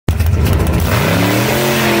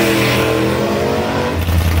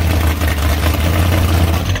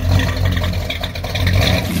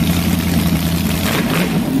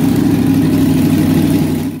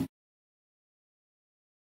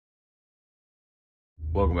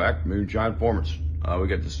Welcome back, Moonshine Performance. We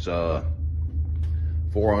got this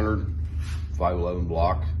 400 511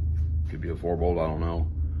 block. Could be a 4-bolt, I don't know.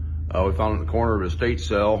 We found it in the corner of the estate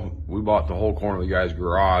sale. We bought the whole corner of the guy's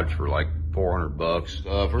garage for like 400 bucks.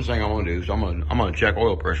 First thing I'm gonna do is I'm gonna check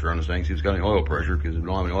oil pressure on this thing, see if it's got any oil pressure, because if we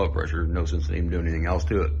don't have any oil pressure, no sense in even doing anything else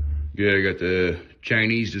to it. Yeah, I got the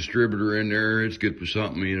Chinese distributor in there. It's good for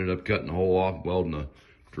something. We ended up cutting the hole off, welding the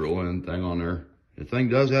drill in thing on there. The thing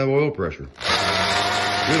does have oil pressure.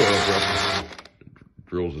 Good oil pressure. The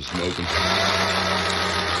drills are smoking.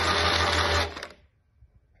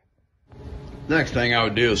 Next thing I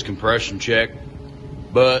would do is compression check,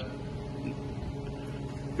 but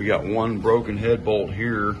we got one broken head bolt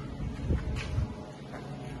here.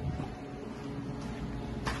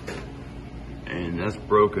 And that's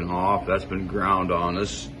broken off. That's been ground on.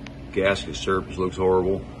 This gasket surface looks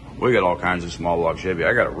horrible. We got all kinds of small block Chevy.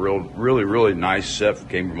 I got a really nice set that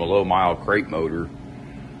came from a low mile crate motor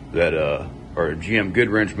that, or a GM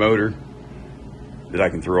Goodwrench motor that I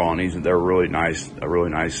can throw on these. They're really nice, a really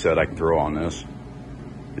nice set I can throw on this.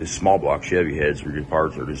 These small block Chevy heads are just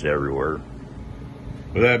parts are just everywhere.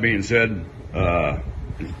 With that being said,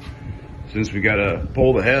 since we got to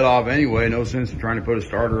pull the head off anyway, no sense in trying to put a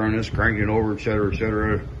starter on this, cranking it over, et cetera,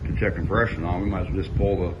 to check compression on. We might as well just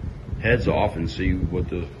pull the heads off and see what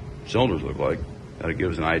the cylinders look like. That'll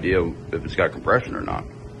give us an idea if it's got compression or not.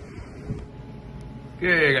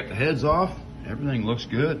 Okay, I got the heads off. Everything looks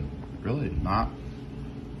good. Really not.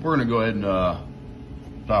 We're gonna go ahead and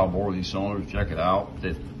style bore these cylinders, check it out.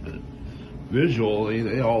 Visually,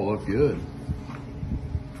 they all look good.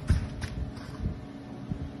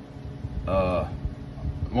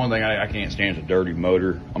 One thing I can't stand is a dirty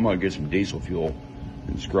motor. I'm gonna get some diesel fuel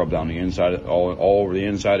and scrub down the inside, all over the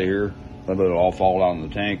inside of here. Let it all fall down in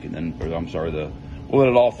the tank, and then, we'll let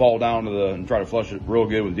it all fall down to and try to flush it real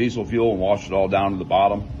good with diesel fuel and wash it all down to the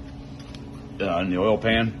bottom in the oil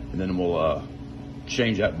pan, and then we'll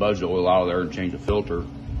change that budget oil out of there and change the filter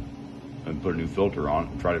and put a new filter on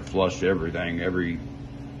it and try to flush everything, every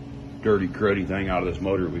dirty, cruddy thing out of this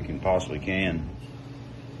motor we can possibly can.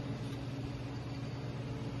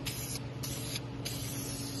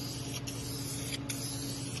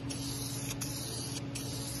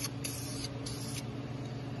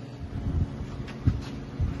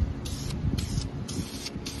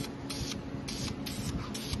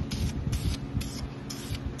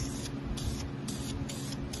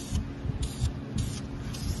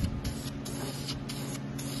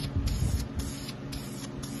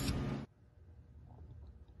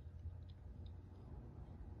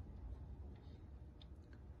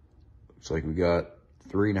 Looks like we got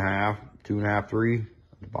 3.5, 2.5, 3 at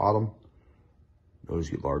the bottom.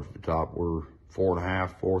 Those get large at the top. We're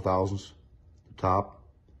 4.5, 4 thousandths at the top.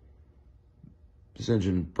 This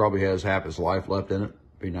engine probably has half its life left in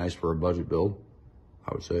it. Be nice for a budget build,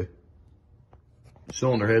 I would say.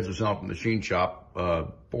 Cylinder heads are selling from the machine shop.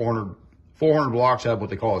 400 blocks have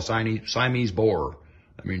what they call a Siamese bore.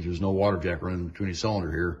 That means there's no water jack running between the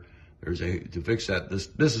cylinder here. To fix that,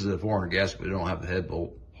 this is a 400 gasket, but they don't have the head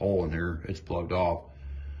bolt hole in there. It's plugged off.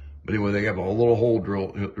 But anyway, they have a little hole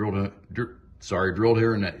drilled here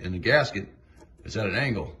in the gasket. It's at an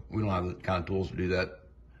angle. We don't have the kind of tools to do that.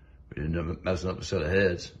 We ended up messing up a set of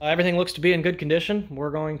heads. Everything looks to be in good condition.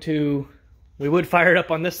 We would fire it up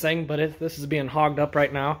on this thing, but this is being hogged up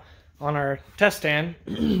right now on our test stand.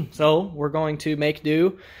 So we're going to make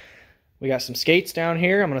do. We got some skates down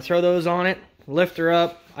here. I'm going to throw those on it, lift her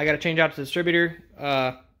up. I got to change out the distributor,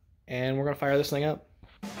 and we're going to fire this thing up.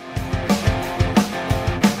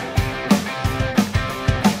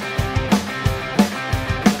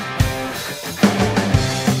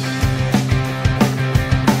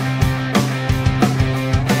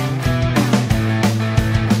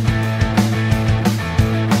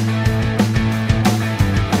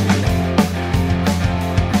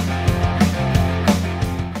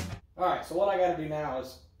 So what I got to do now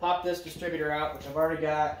is pop this distributor out, which I've already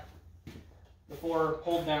got the 4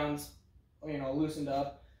 hold downs, loosened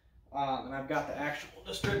up, and I've got the actual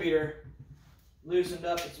distributor loosened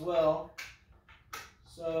up as well.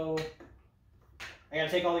 So I got to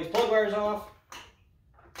take all these plug wires off,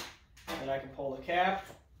 and I can pull the cap,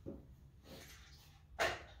 and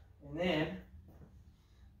then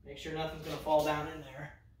make sure nothing's going to fall down in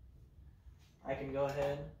there. I can go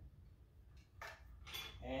ahead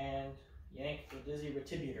and yank the dizzy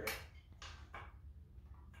retibutor.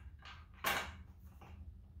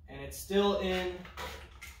 And it's still in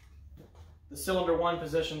the cylinder 1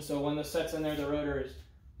 position, so when this sets in there, the rotor is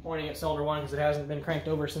pointing at cylinder 1 because it hasn't been cranked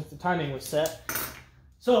over since the timing was set.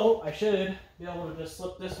 So I should be able to just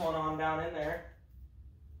slip this one on down in there.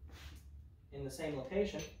 in the same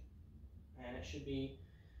location, and it should be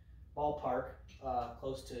ballpark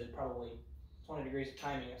close to probably 20 degrees of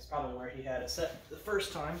timing. It's probably where he had it set the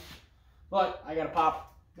first time. But I got to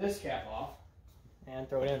pop this cap off and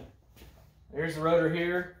throw it in. There's the rotor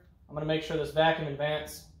here. I'm going to make sure this vacuum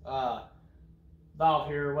advance valve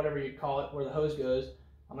here, whatever you call it, where the hose goes,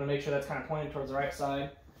 I'm going to make sure that's kind of pointed towards the right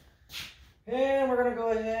side. And we're going to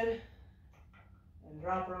go ahead and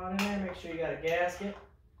drop her on in there. Make sure you got a gasket.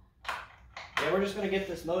 Yeah, we're just going to get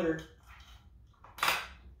this motor.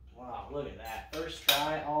 Wow, look at that. First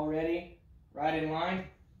try already. Right in line.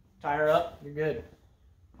 Tie her up. You're good.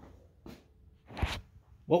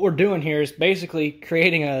 What we're doing here is basically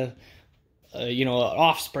creating an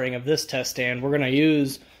offspring of this test stand. We're going to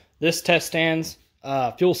use this test stand's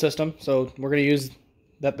fuel system. So we're going to use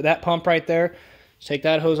that pump right there. Just take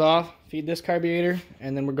that hose off, feed this carburetor,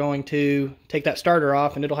 and then we're going to take that starter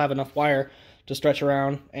off, and it'll have enough wire to stretch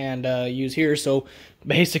around and use here. So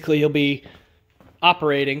basically you'll be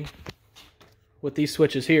operating with these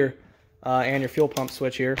switches here and your fuel pump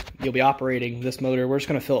switch here. You'll be operating this motor. We're just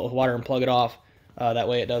going to fill it with water and plug it off. That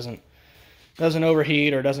way it doesn't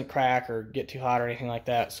overheat or doesn't crack or get too hot or anything like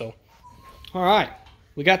that. So, all right,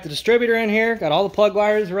 we got the distributor in here, got all the plug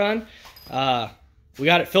wires run. We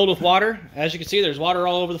got it filled with water. As you can see, there's water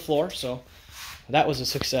all over the floor, so that was a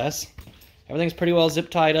success. Everything's pretty well zip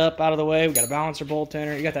tied up out of the way. We got a balancer bolt in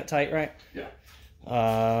her. You got that tight, right?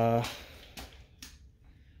 Yeah.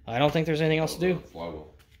 I don't think there's anything else to do.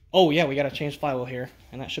 Flywheel. Oh yeah, we got to change flywheel here,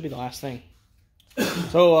 and that should be the last thing.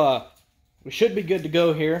 So we should be good to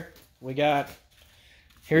go here. We got,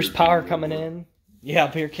 here's power coming in. Yeah,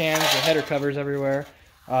 beer cans, the header covers everywhere.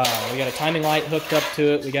 We got a timing light hooked up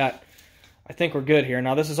to it. I think we're good here.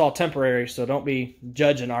 Now this is all temporary, so don't be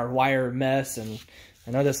judging our wire mess. And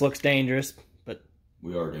I know this looks dangerous, but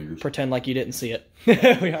we are dangerous. Pretend like you didn't see it.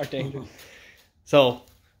 We are dangerous. So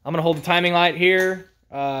I'm gonna hold the timing light here.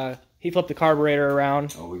 He flipped the carburetor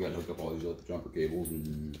around. Oh, we got to hook up all these other jumper cables.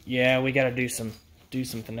 And yeah, we got to do some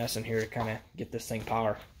finessing here to kind of get this thing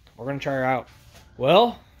power. We're gonna try her out.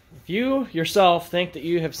 Well, if you yourself think that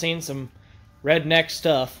you have seen some redneck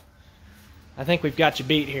stuff, I think we've got you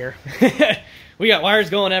beat here. We got wires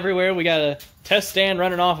going everywhere. We got a test stand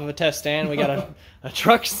running off of a test stand. We got a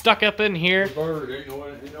truck stuck up in here. The bird,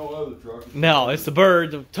 ain't no other truck. No, it's the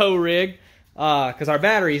bird, the tow rig, because our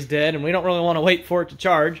battery's dead and we don't really want to wait for it to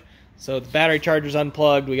charge. So the battery charger's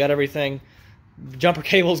unplugged. We got everything. The jumper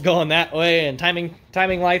cable's going that way, and timing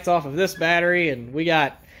lights off of this battery, and we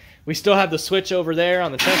still have the switch over there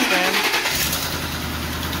on the test stand.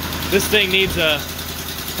 This thing needs a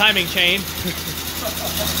timing chain.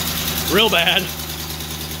 Real bad.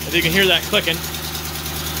 If you can hear that clicking.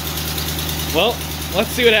 Well, let's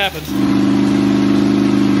see what happens.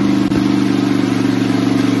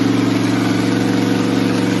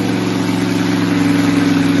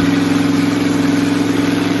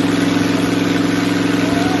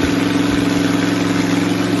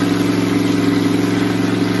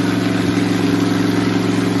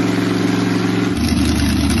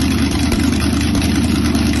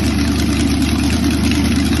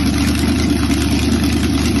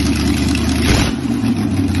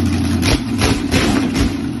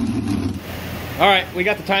 Alright, we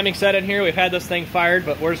got the timing set in here. We've had this thing fired,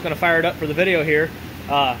 but we're just going to fire it up for the video here.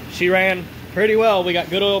 She ran pretty well. We got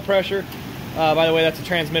good oil pressure. By the way, that's a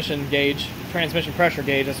transmission gauge, transmission pressure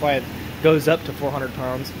gauge. That's why it goes up to 400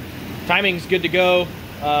 pounds. Timing's good to go.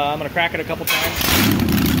 I'm going to crack it a couple times.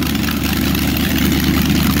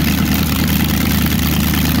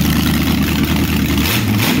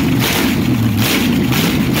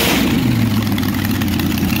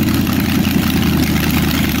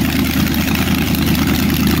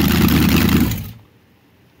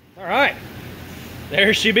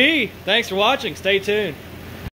 There she be. Thanks for watching. Stay tuned.